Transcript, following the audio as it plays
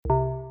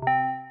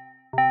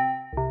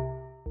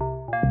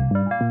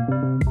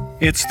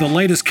It's the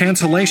latest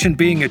cancellation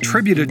being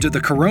attributed to the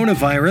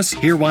coronavirus.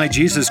 Hear why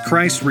Jesus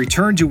Christ's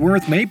return to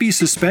earth may be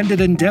suspended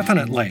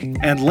indefinitely.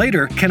 And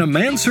later, can a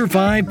man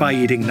survive by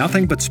eating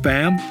nothing but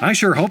Spam? I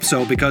sure hope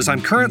so, because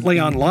I'm currently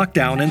on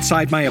lockdown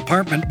inside my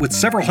apartment with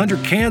several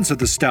hundred cans of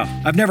the stuff.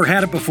 I've never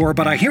had it before,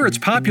 but I hear it's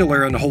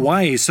popular in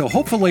Hawaii, so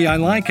hopefully I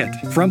like it.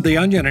 From The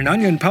Onion and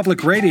Onion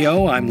Public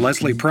Radio, I'm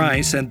Leslie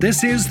Price, and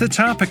this is The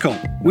Topical.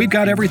 We've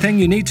got everything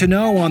you need to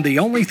know on the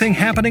only thing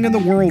happening in the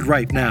world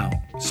right now.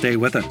 Stay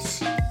with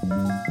us.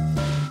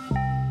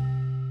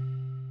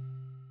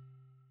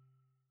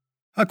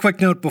 A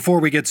quick note before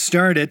we get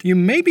started. You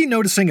may be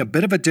noticing a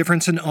bit of a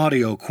difference in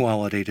audio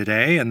quality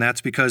today, and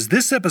that's because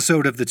this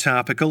episode of The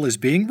Topical is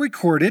being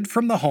recorded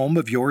from the home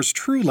of yours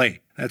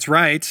truly. That's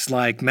right.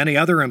 Like many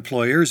other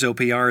employers,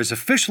 OPR has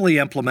officially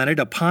implemented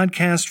a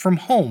podcast from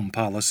home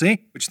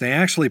policy, which they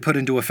actually put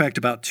into effect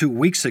about 2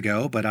 weeks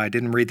ago, but I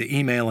didn't read the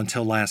email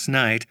until last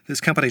night.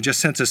 This company just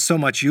sends us so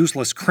much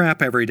useless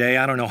crap every day,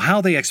 I don't know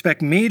how they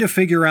expect me to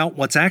figure out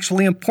what's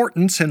actually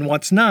important and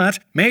what's not.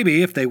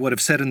 Maybe if they would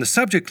have said in the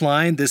subject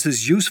line, this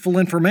is useful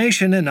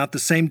information and not the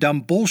same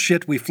dumb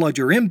bullshit we flood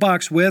your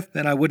inbox with,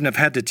 then I wouldn't have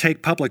had to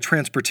take public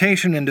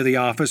transportation into the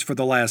office for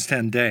the last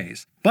 10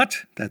 days. But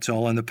that's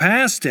all in the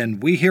past,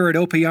 and we here at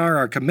OPR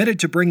are committed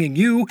to bringing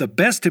you the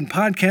best in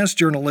podcast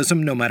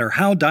journalism no matter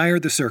how dire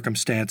the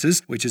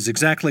circumstances, which is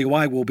exactly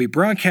why we'll be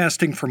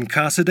broadcasting from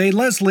Casa de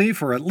Leslie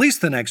for at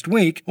least the next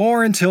week,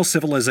 or until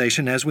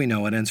civilization as we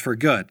know it ends for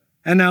good.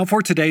 And now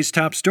for today's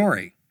top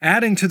story.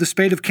 Adding to the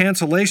spate of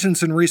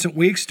cancellations in recent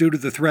weeks due to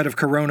the threat of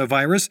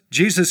coronavirus,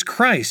 Jesus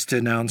Christ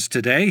announced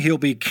today he'll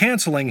be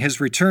canceling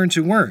his return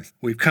to Earth.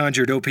 We've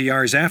conjured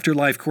OPR's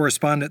Afterlife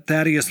correspondent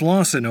Thaddeus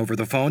Lawson over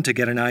the phone to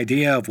get an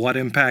idea of what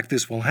impact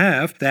this will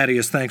have.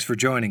 Thaddeus, thanks for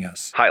joining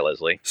us. Hi,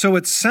 Leslie. So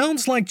it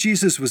sounds like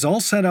Jesus was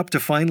all set up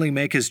to finally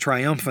make his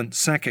triumphant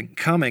second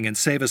coming and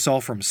save us all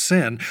from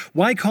sin.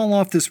 Why call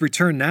off this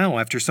return now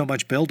after so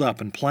much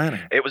build-up and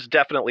planning? It was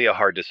definitely a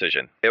hard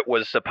decision. It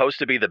was supposed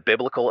to be the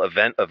biblical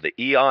event of the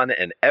eon,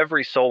 and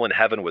every soul in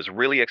heaven was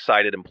really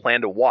excited and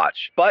planned to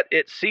watch. But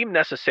it seemed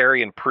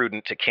necessary and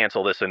prudent to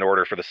cancel this in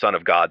order for the Son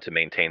of God to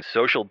maintain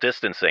social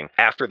distancing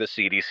after the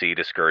CDC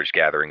discouraged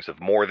gatherings of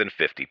more than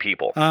 50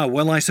 people.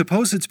 Well, I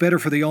suppose it's better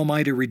for the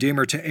Almighty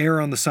Redeemer to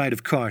err on the side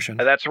of caution.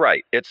 That's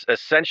right. It's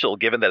essential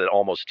given that at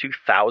almost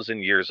 2,000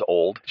 years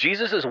old,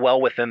 Jesus is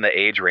well within the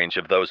age range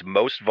of those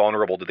most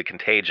vulnerable to the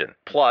contagion.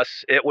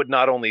 Plus, it would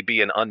not only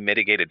be an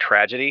unmitigated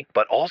tragedy,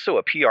 but also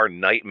a PR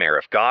nightmare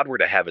if God were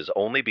to have his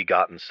only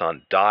begotten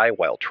Son die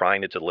while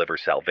trying to deliver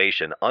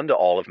salvation unto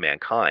all of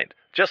mankind.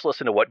 Just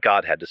listen to what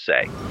God had to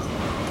say.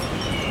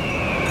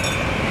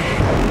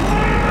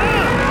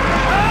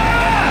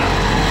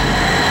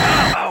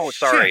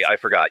 Sorry, I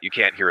forgot. You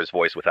can't hear his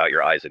voice without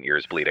your eyes and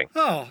ears bleeding.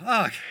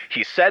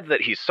 He said that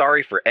he's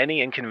sorry for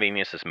any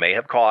inconvenience this may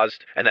have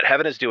caused, and that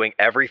heaven is doing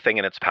everything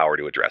in its power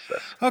to address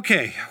this.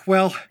 Okay,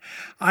 well,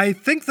 I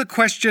think the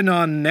question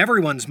on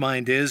everyone's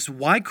mind is,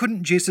 why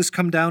couldn't Jesus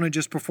come down and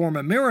just perform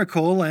a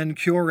miracle and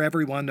cure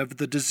everyone of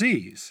the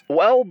disease?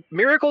 Well,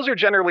 miracles are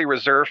generally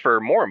reserved for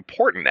more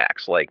important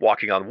acts, like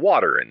walking on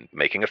water and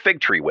making a fig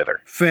tree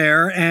wither.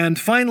 Fair. And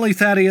finally,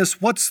 Thaddeus,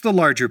 what's the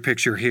larger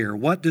picture here?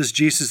 What does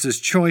Jesus'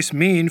 choice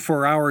mean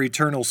for our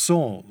eternal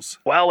souls?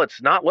 Well,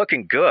 it's not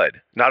looking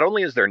good. Not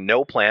only is there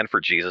no plan for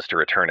Jesus to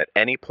return at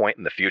any point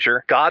in the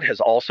future, God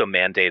has also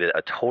mandated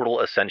a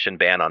total ascension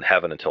ban on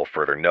heaven until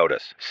further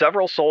notice.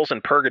 Several souls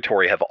in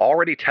purgatory have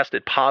already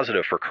tested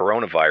positive for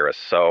coronavirus,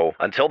 so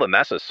until the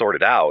mess is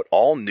sorted out,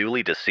 all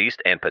newly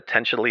deceased and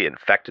potentially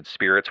infected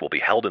spirits will be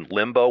held in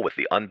limbo with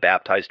the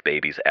unbaptized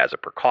babies as a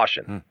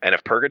precaution. And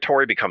if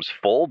purgatory becomes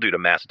full due to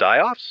mass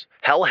die-offs,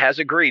 hell has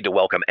agreed to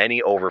welcome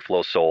any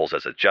overflow souls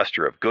as a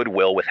gesture of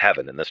goodwill with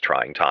heaven in this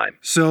trying time.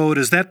 So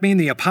does that mean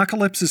the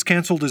apocalypse is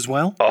canceled as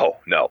well? Oh,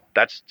 no.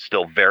 That's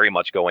still very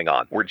much going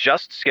on. We're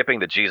just skipping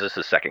the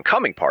Jesus' second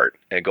coming part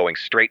and going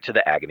straight to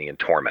the agony and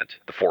torment.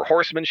 The four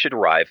horsemen should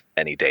arrive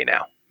any day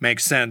now.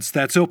 Makes sense.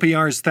 That's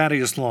OPR's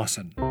Thaddeus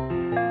Lawson.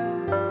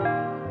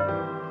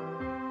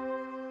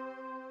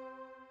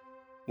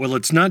 Well,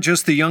 it's not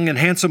just the young and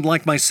handsome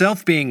like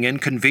myself being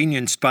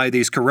inconvenienced by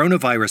these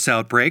coronavirus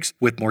outbreaks.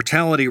 With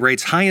mortality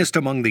rates highest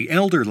among the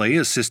elderly,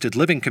 assisted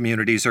living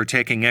communities are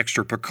taking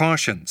extra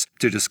precautions.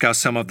 To discuss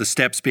some of the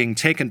steps being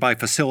taken by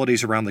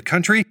facilities around the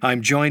country,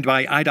 I'm joined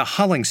by Ida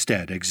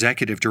Hollingstead,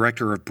 Executive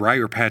Director of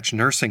Briar Patch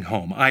Nursing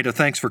Home. Ida,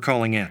 thanks for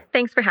calling in.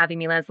 Thanks for having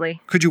me,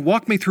 Leslie. Could you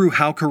walk me through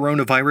how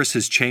coronavirus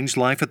has changed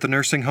life at the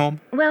nursing home?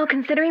 Well,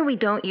 considering we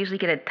don't usually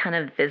get a ton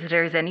of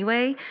visitors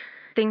anyway,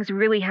 things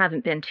really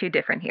haven't been too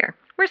different here.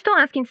 We're still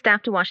asking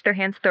staff to wash their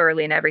hands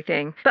thoroughly and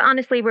everything, but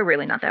honestly, we're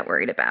really not that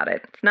worried about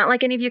it. It's not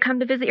like any of you come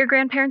to visit your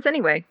grandparents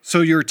anyway.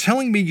 So you're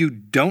telling me you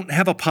don't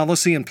have a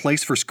policy in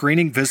place for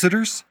screening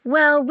visitors?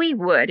 Well, we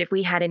would if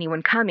we had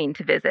anyone coming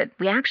to visit.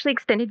 We actually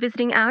extended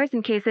visiting hours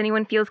in case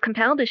anyone feels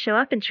compelled to show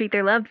up and treat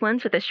their loved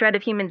ones with a shred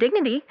of human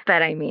dignity.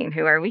 But I mean,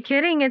 who are we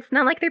kidding? It's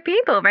not like they're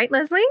people, right,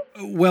 Leslie?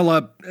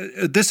 Well,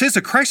 this is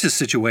a crisis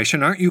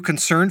situation. Aren't you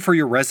concerned for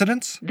your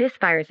residents? This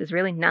virus is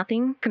really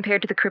nothing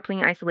compared to the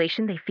crippling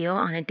isolation they feel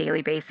on a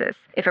daily basis. basis.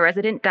 If a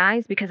resident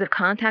dies because of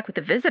contact with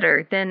a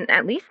visitor, then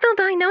at least they'll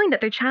die knowing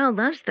that their child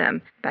loves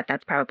them. But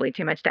that's probably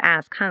too much to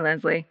ask, huh,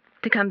 Leslie?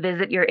 To come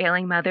visit your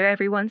ailing mother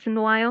every once in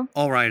a while?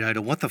 All right,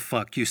 Ida, what the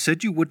fuck? You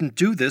said you wouldn't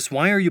do this.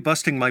 Why are you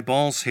busting my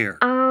balls here?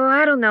 Oh,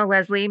 I don't know,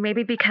 Leslie.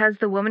 Maybe because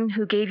the woman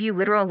who gave you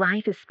literal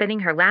life is spending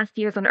her last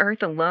years on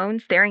Earth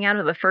alone, staring out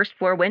of the first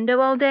floor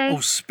window all day?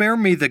 Oh, spare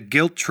me the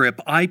guilt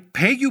trip. I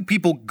pay you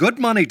people good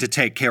money to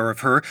take care of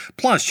her.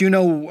 Plus,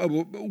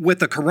 with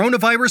the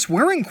coronavirus,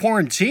 we're in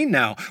quarantine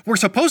now. We're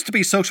supposed to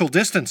be social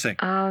distancing.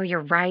 Oh,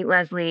 you're right,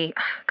 Leslie.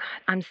 Oh,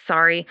 God, I'm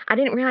sorry. I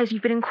didn't realize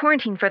you've been in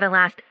quarantine for the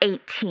last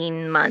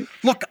 18 months.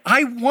 Look,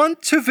 I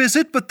want to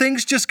visit, but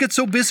things just get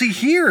so busy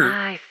here.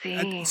 I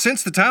see.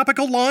 Since the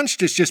topical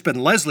launched, it's just been,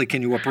 Leslie,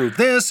 can you approve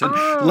this? And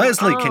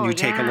Leslie, can you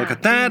take a look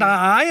at that?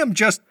 I am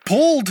just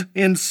pulled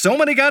in so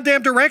many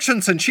goddamn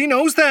directions, and she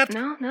knows that.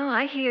 No,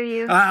 I hear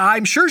you.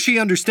 I'm sure she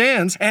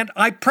understands, and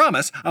I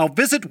promise I'll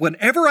visit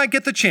whenever I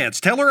get the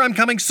chance. Tell her I'm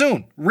coming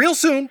soon. Real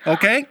soon,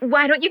 okay?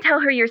 Why don't you tell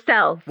her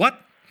yourself?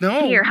 What?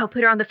 No. Here, I'll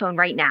put her on the phone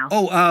right now.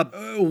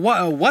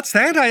 What's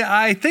that?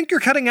 I think you're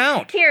cutting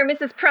out. Here,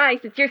 Mrs. Price,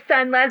 it's your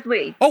son,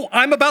 Leslie. Oh,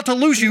 I'm about to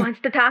lose you. He wants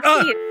to talk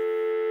to you.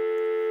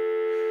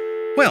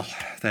 Well,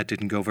 that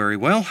didn't go very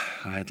well.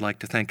 I'd like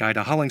to thank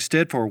Ida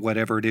Hollingsted for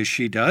whatever it is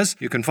she does.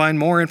 You can find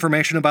more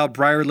information about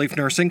Briarleaf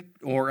Nursing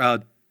or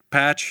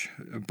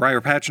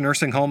Briar Patch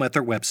Nursing Home at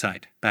their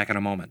website. Back in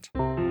a moment.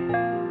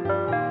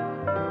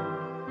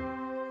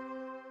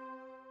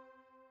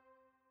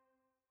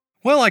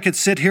 Well, I could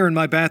sit here in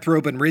my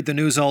bathrobe and read the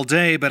news all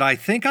day, but I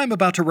think I'm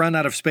about to run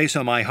out of space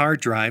on my hard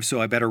drive,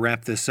 so I better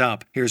wrap this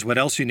up. Here's what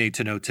else you need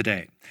to know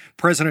today.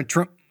 President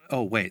Trump...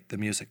 Oh, wait, the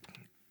music.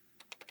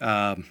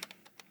 There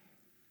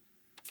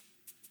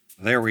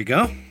we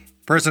go.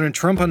 President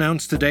Trump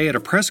announced today at a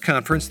press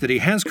conference that he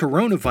has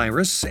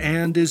coronavirus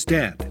and is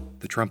dead.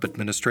 The Trump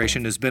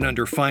administration has been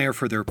under fire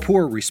for their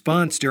poor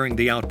response during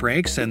the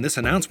outbreaks, and this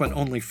announcement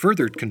only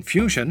furthered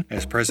confusion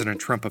as President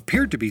Trump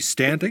appeared to be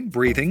standing,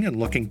 breathing, and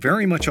looking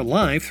very much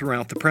alive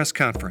throughout the press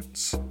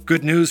conference.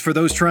 Good news for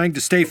those trying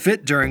to stay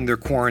fit during their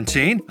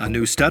quarantine. A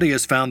new study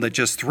has found that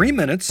just 3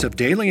 minutes of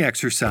daily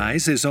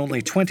exercise is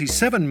only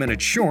 27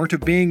 minutes short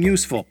of being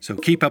useful. So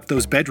keep up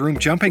those bedroom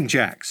jumping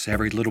jacks.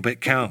 Every little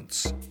bit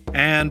counts.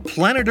 And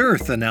Planet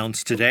Earth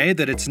announced today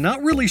that it's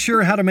not really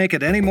sure how to make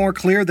it any more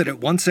clear that it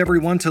wants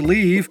everyone to leave.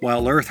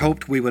 While Earth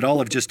hoped we would all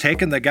have just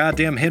taken the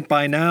goddamn hint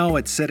by now,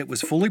 it said it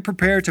was fully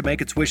prepared to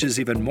make its wishes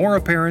even more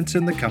apparent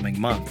in the coming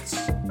months.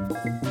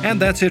 And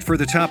that's it for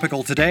The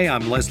Topical today.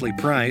 I'm Leslie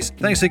Price.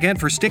 Thanks again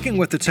for sticking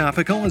with The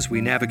Topical as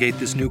we navigate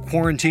this new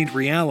quarantined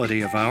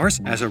reality of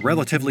ours. As a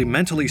relatively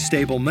mentally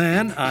stable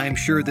man, I'm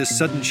sure this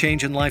sudden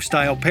change in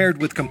lifestyle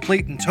paired with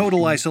complete and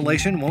total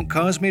isolation won't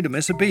cause me to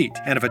miss a beat.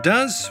 And if it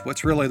does,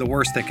 what's really the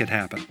worst that could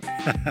happen?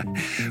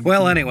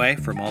 Well, anyway,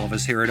 from all of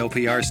us here at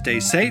OPR, stay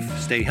safe,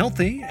 stay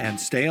healthy, and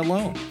stay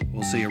alone.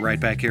 We'll see you right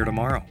back here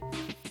tomorrow.